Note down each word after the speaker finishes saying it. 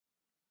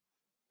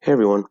Hey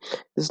everyone,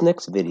 this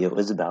next video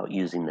is about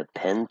using the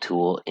pen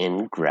tool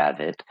in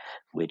Gravit,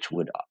 which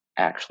would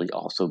actually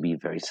also be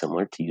very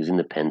similar to using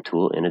the pen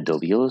tool in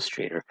Adobe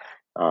Illustrator.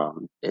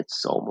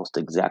 It's almost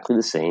exactly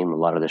the same. A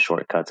lot of the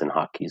shortcuts and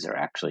hotkeys are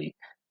actually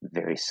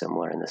very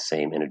similar and the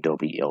same in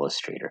Adobe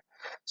Illustrator.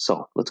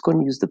 So let's go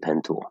and use the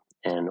pen tool.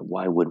 And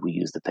why would we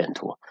use the pen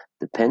tool?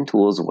 The pen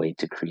tool is a way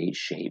to create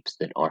shapes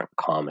that aren't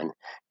common.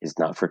 It's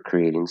not for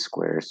creating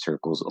squares,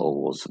 circles,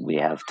 ovals. We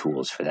have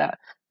tools for that.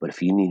 But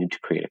if you needed to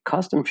create a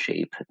custom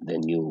shape,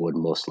 then you would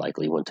most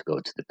likely want to go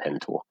to the pen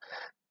tool.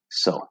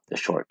 So the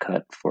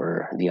shortcut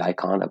for the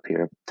icon up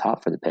here at the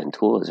top for the pen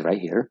tool is right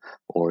here,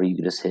 or you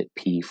can just hit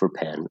P for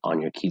pen on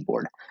your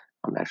keyboard.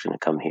 I'm actually going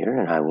to come here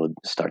and I will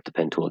start the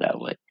pen tool that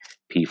way.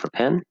 P for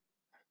pen.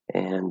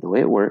 And the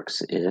way it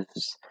works is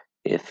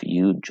if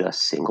you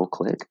just single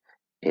click,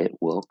 it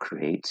will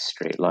create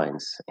straight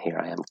lines. Here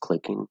I am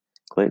clicking,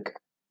 click,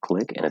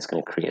 click, and it's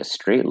going to create a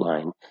straight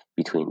line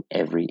between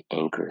every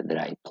anchor that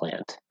I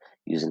plant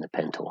using the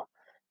pen tool.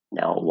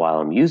 Now, while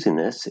I'm using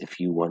this, if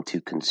you want to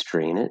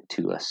constrain it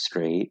to a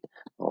straight,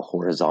 a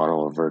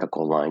horizontal, or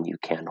vertical line, you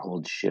can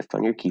hold Shift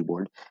on your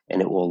keyboard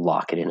and it will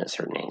lock it in at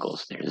certain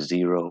angles. There's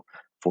 0,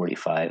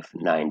 45,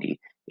 90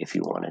 if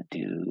you want to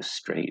do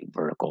straight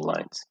vertical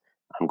lines.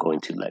 I'm going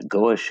to let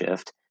go of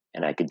Shift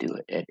and I can do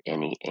it at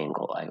any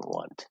angle I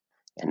want.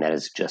 And that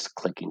is just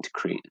clicking to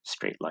create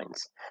straight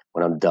lines.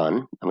 When I'm done,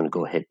 I'm going to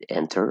go hit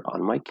Enter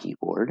on my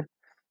keyboard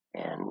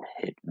and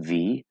hit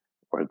V,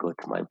 or go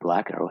to my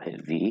black arrow,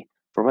 hit V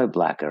for my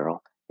black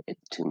arrow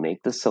to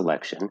make the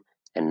selection.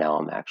 And now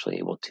I'm actually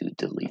able to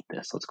delete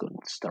this. Let's go and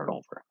start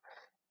over.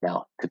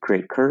 Now, to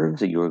create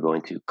curves, you are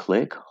going to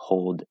click,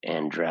 hold,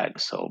 and drag.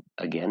 So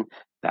again,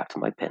 back to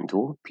my pen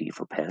tool, P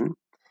for pen.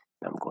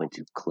 I'm going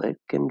to click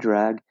and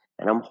drag,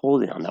 and I'm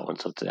holding on that one.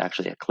 So it's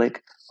actually a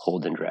click,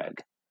 hold, and drag.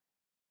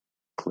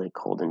 Click,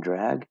 hold, and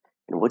drag.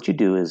 And what you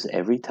do is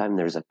every time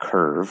there's a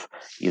curve,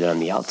 either on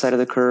the outside of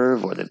the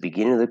curve or the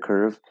beginning of the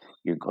curve,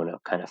 you're going to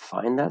kind of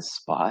find that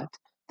spot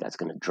that's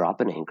going to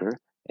drop an anchor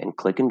and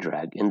click and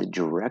drag in the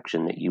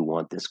direction that you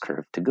want this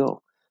curve to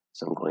go.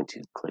 So I'm going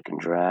to click and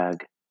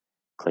drag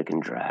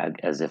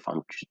as if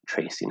I'm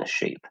tracing a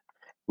shape.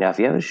 Now, if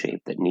you have a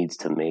shape that needs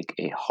to make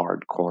a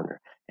hard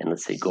corner, and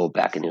let's say go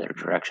back in the other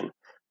direction,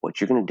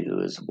 what you're going to do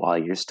is while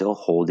you're still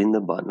holding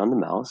the button on the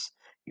mouse,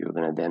 you're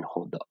going to then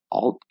hold the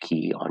Alt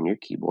key on your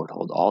keyboard,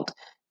 hold Alt,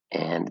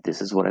 and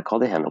this is what I call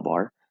the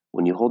handlebar.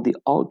 When you hold the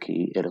Alt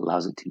key, it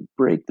allows it to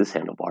break this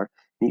handlebar,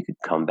 and you can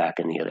come back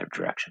in the other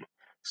direction.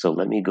 So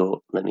let me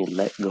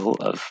let go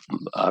of,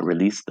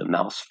 release the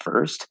mouse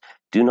first.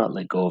 Do not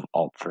let go of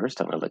Alt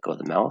first. I'm going to let go of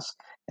the mouse,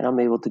 and I'm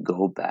able to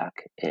go back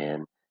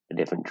in a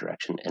different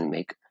direction and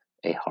make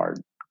a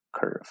hard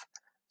curve.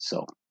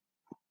 So,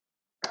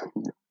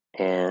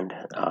 and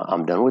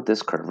I'm done with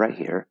this curve right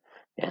here.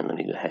 And let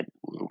me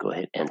go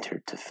ahead,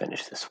 enter to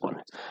finish this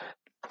one.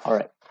 All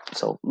right,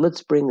 so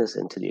let's bring this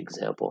into the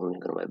example. Let me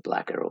go to my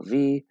black arrow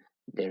V.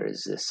 There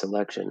is this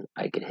selection.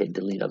 I can hit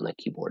delete on my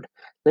keyboard.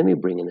 Let me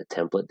bring in the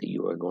template that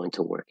you are going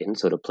to work in.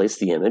 So to place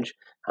the image,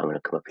 I'm going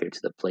to come up here to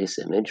the place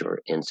image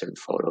or insert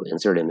photo,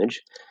 insert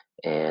image.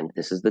 And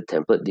this is the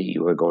template that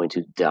you are going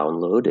to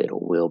download. It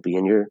will be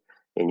in your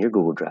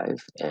Google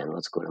Drive. And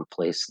let's go ahead and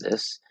place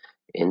this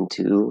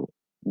into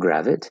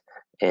Gravit.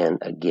 And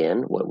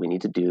again, what we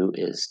need to do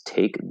is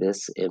take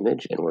this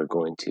image and we're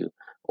going to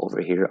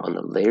over here on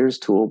the layers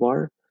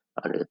toolbar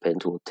under the pen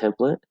tool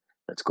template.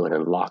 Let's go ahead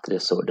and lock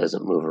this so it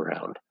doesn't move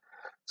around.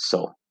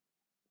 So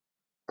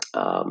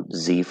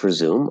Z for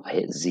zoom. I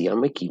hit Z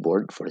on my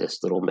keyboard for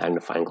this little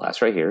magnifying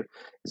glass right here.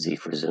 Z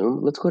for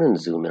zoom. Let's go ahead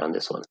and zoom in on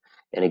this one.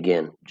 And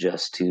again,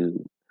 just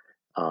to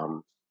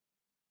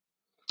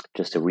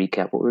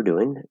recap what we're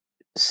doing,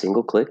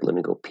 single click. Let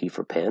me go P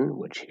for pen,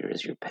 which here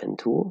is your pen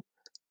tool,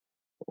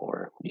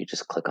 or you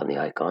just click on the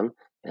icon,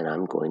 and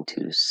I'm going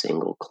to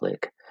single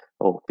click.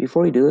 Oh,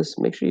 before you do this,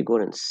 make sure you go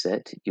ahead and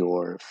set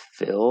your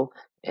fill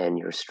and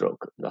your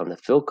stroke. On the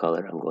fill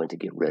color, I'm going to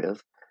get rid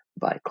of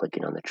by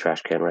clicking on the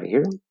trash can right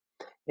here.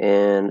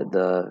 And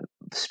the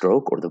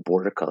stroke or the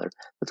border color,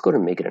 let's go ahead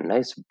and make it a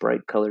nice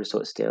bright color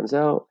so it stands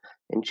out,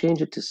 and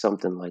change it to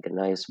something like a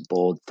nice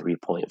bold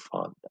 3-point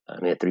font.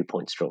 I mean a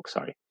 3-point stroke,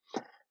 sorry.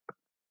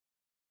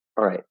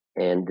 All right,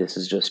 and this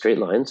is just straight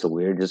line, so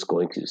we're just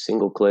going to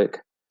single click.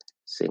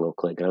 And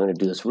I'm going to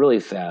do this really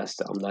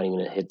fast. I'm not even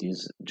going to hit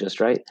these just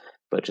right,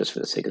 but just for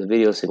the sake of the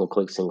video, single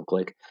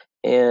click.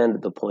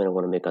 And the point I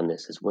want to make on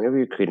this is whenever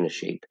you're creating a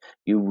shape,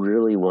 you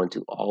really want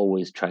to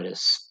always try to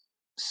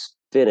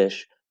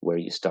finish where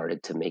you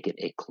started to make it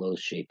a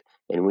closed shape.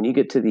 And when you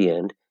get to the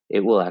end,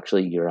 it will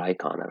actually, your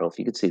icon, I don't know if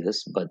you could see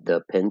this, but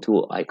the pen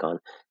tool icon,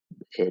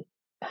 it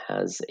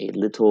has a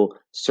little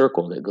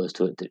circle that goes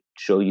to it to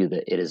show you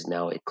that it is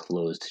now a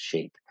closed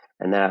shape.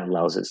 And that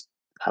allows us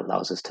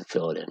to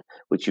fill it in,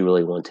 which you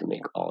really want to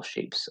make all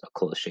shapes a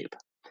closed shape.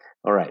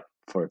 All right,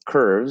 for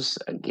curves,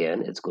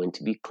 again, it's going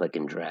to be click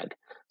and drag.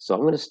 So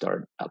I'm going to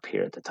start up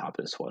here at the top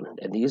of this one.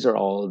 And these are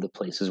all the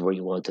places where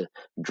you want to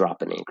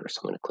drop an anchor.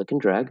 So I'm going to click and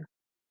drag.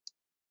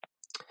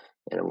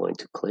 and I'm going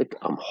to click,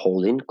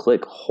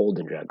 click, hold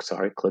and drag,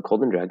 sorry, click,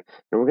 hold and drag,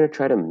 and we're going to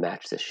try to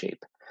match the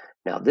shape.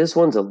 Now this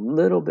one's a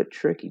little bit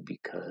tricky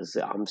because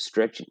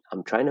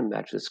I'm trying to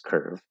match this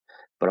curve,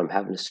 but I'm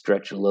having to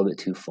stretch a little bit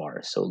too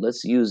far. So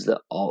let's use the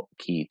Alt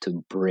key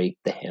to break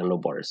the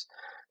handlebars.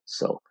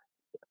 So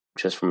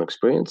just from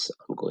experience,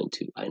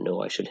 I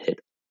know I should hit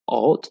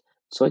Alt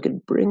so I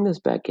could bring this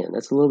back in.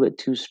 That's a little bit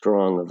too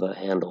strong of a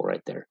handle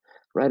right there.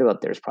 Right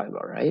about there is probably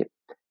about right.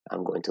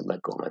 I'm going to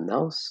let go of my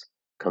mouse,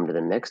 come to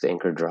the next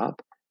anchor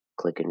drop,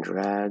 click and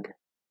drag,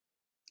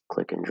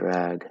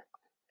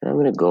 and I'm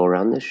going to go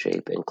around this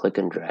shape and click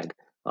and drag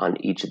on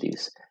each of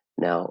these.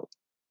 Now,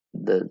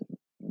 the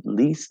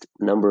least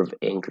number of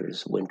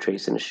anchors when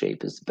tracing a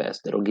shape is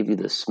best. That'll give you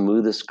the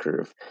smoothest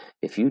curve.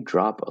 If you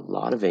drop a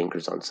lot of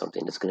anchors on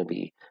something, it's going to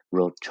be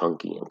real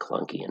chunky and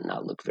clunky and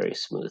not look very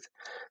smooth.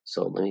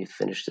 So let me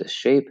finish this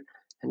shape.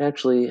 And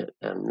actually,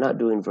 I'm not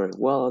doing very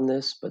well on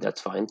this, but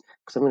that's fine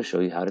because I'm going to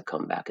show you how to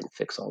come back and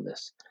fix all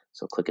this.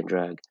 So click and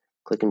drag,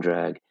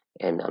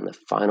 and on the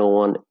final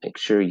one, make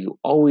sure you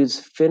always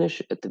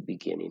finish at the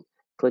beginning.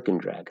 Click and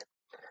drag.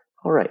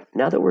 All right,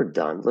 now that we're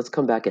done, let's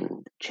come back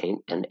and change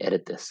and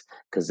edit this,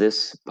 because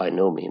this, by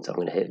no means, I'm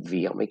going to hit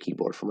V on my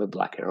keyboard for my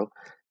black arrow.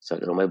 So I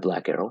go to my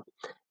black arrow,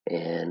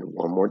 and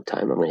one more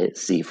time, I'm going to hit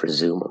Z for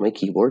zoom on my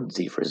keyboard,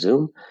 Z for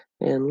zoom,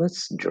 and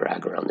let's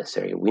drag around this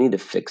area. We need to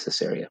fix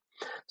this area.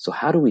 So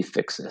how do we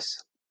fix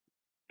this?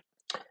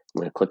 I'm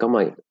going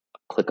to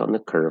click on the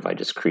curve I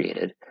just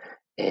created,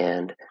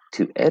 and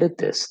to edit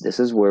this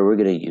is where we're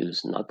going to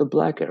use not the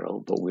black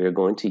arrow, but we're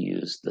going to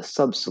use the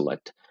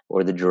subselect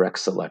or the direct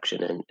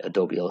selection in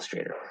Adobe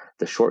Illustrator.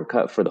 The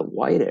shortcut for the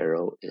white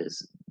arrow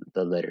is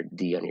the letter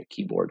D on your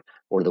keyboard,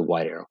 or the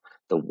white arrow.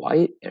 The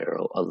white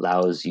arrow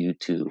allows you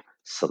to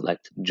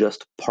select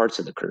just parts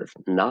of the curve,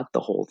 not the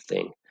whole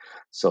thing.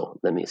 So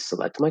let me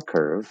select my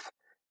curve,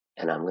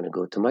 and I'm going to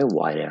go to my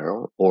white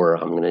arrow, or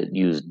I'm going to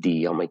use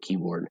D on my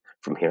keyboard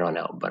from here on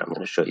out, but I'm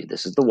going to show you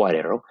this is the white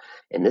arrow,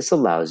 and this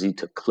allows you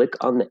to click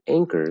on the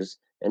anchors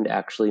and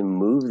actually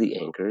move the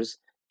anchors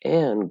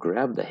and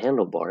grab the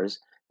handlebars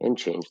and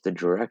change the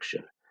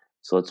direction.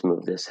 So let's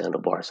move this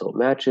handlebar so it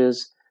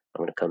matches.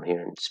 I'm going to come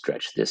here and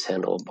stretch this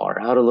handlebar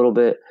out a little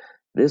bit.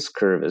 This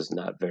curve is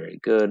not very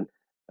good.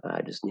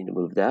 I just need to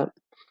move that.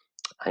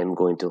 I'm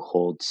going to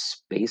hold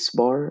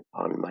spacebar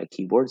on my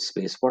keyboard.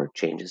 Spacebar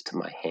changes to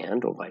my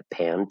hand or my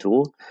pan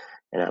tool,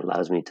 and it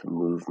allows me to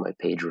move my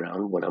page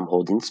around when I'm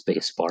holding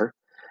spacebar.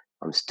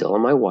 I'm still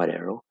on my white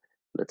arrow.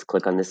 Let's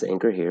click on this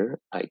anchor here.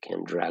 I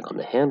can drag on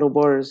the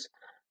handlebars.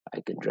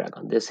 I can drag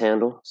on this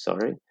handle,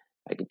 sorry.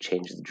 I can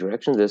change the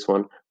direction of this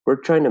one. We're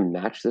trying to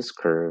match this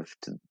curve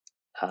to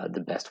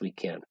the best we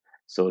can.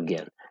 So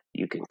again,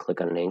 you can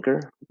click on an anchor,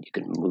 you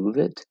can move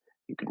it,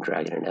 you can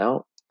drag it in and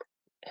out,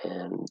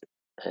 and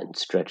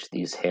stretch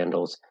these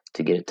handles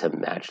to get it to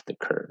match the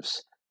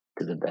curves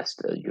to the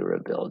best of your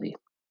ability,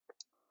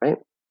 right?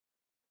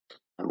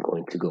 I'm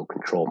going to go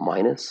Control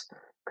minus,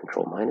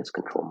 Control minus,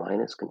 Control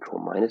minus,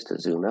 Control minus to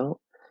zoom out,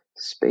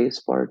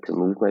 spacebar to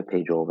move my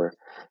page over,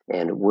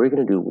 and we're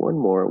going to do one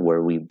more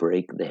where we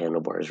break the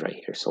handlebars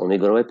right here. So let me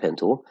go to my pen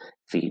tool,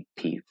 P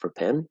for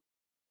pen.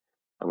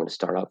 I'm going to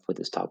start off with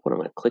this top one. I'm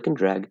going to click and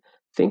drag.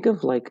 Think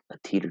of like a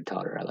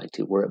teeter-totter, I like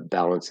to, where it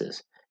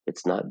balances.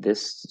 It's not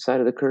this side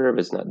of the curve,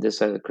 it's not this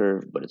side of the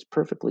curve, but it's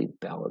perfectly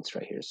balanced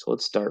right here. So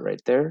let's start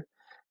right there.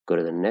 Go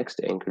to the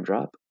next anchor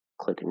drop,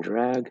 click and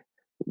drag.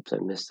 Oops, I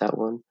missed that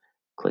one.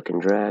 Click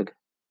and drag,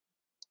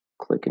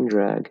 click and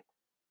drag,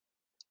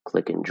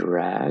 click and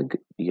drag.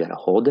 You gotta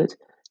hold it.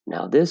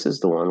 Now this is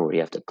the one where you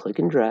have to click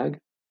and drag,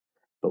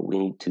 but we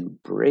need to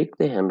break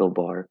the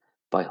handlebar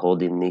by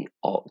holding the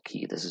Alt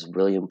key. This is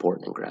really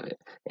important in Gravit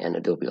and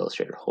Adobe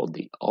Illustrator. Hold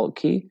the Alt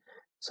key.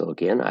 So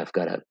again, I've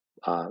got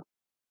a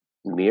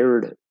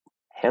mirrored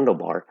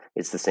handlebar.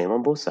 It's the same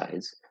on both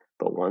sides,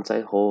 but once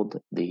I hold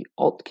the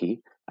Alt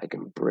key, I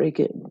can break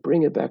it and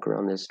bring it back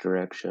around this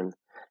direction,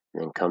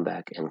 and then come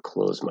back and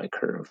close my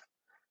curve.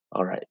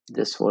 All right,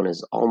 this one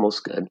is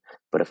almost good,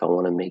 but if I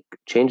want to make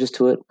changes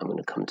to it, I'm going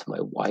to come to my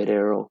white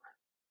arrow,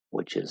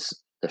 which is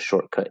the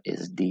shortcut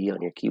is D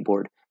on your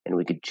keyboard, and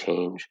we could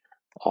change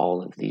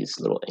all of these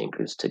little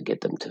anchors to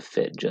get them to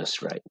fit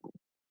just right.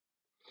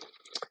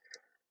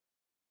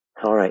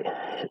 All right,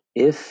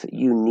 if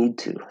you need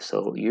to,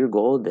 so your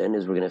goal then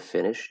is we're going to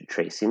finish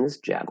tracing this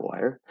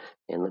jaguar,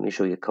 and let me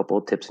show you a couple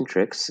of tips and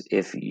tricks.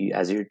 If you,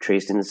 as you're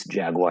tracing this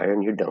jaguar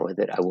and you're done with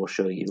it, I will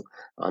show you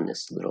on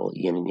this little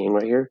yin and yang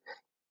right here.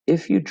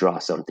 If you draw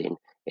something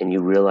and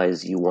you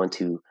realize you want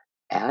to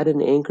add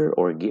an anchor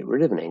or get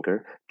rid of an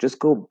anchor, just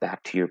go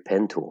back to your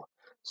pen tool.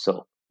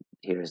 So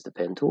here's the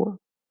pen tool,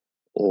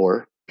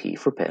 or P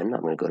for pen.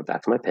 I'm going to go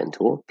back to my pen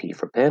tool, P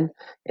for pen.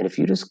 And if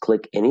you just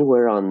click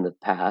anywhere on the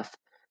path,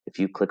 if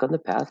you click on the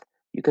path,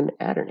 you can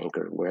add an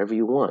anchor wherever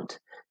you want.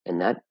 And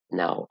that,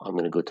 now I'm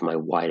going to go to my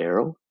white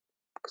arrow,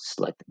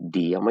 select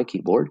D on my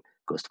keyboard,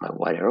 goes to my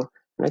white arrow,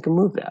 and I can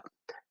move that.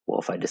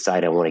 Well, if I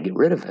decide I want to get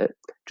rid of it,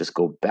 just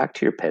go back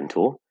to your pen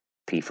tool,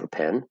 P for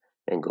pen,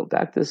 and go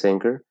back to this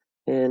anchor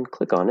and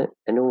click on it,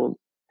 and it will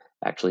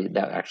Actually,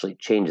 that actually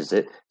changes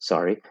it.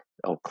 Sorry,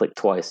 I'll click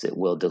twice, it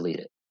will delete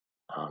it.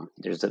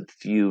 There's a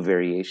few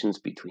variations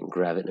between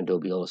Gravit and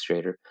Adobe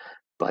Illustrator,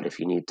 but if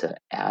you need to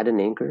add an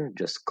anchor,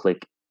 just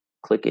click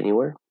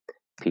anywhere.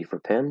 P for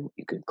pen,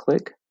 you could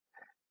click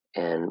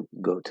and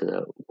go to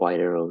the white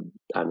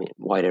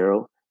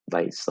arrow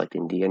by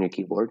selecting D on your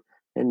keyboard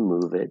and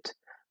move it.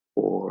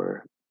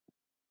 Or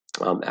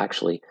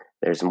actually,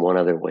 there's one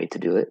other way to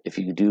do it. If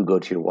you do go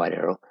to your white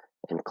arrow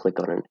and click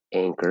on an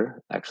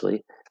anchor,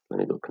 actually, let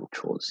me go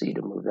Control Z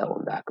to move that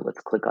one back.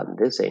 Let's click on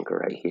this anchor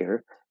right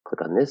here.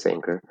 Click on this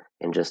anchor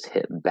and just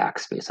hit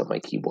backspace on my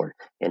keyboard,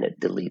 and it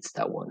deletes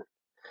that one.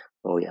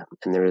 Oh yeah,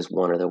 and there is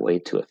one other way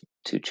to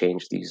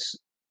change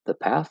the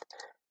path.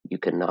 You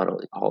can not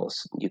only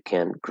also you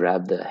can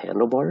grab the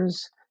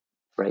handlebars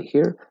right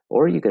here,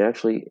 or you can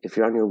actually, if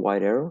you're on your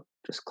white arrow,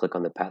 just click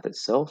on the path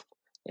itself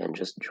and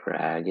just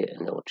drag it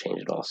and it will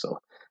change it also.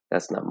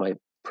 That's not my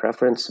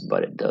preference,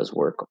 but it does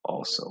work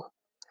also.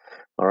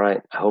 All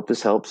right, I hope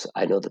this helps.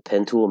 I know the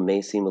pen tool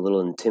may seem a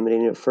little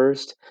intimidating at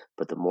first,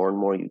 but the more and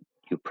more you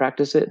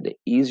practice it, the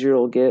easier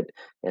it'll get,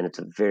 and it's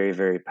a very,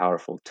 very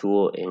powerful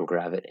tool in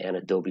Gravit and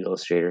Adobe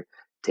Illustrator.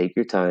 Take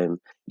your time,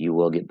 you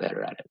will get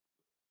better at it.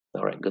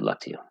 All right, good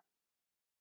luck to you.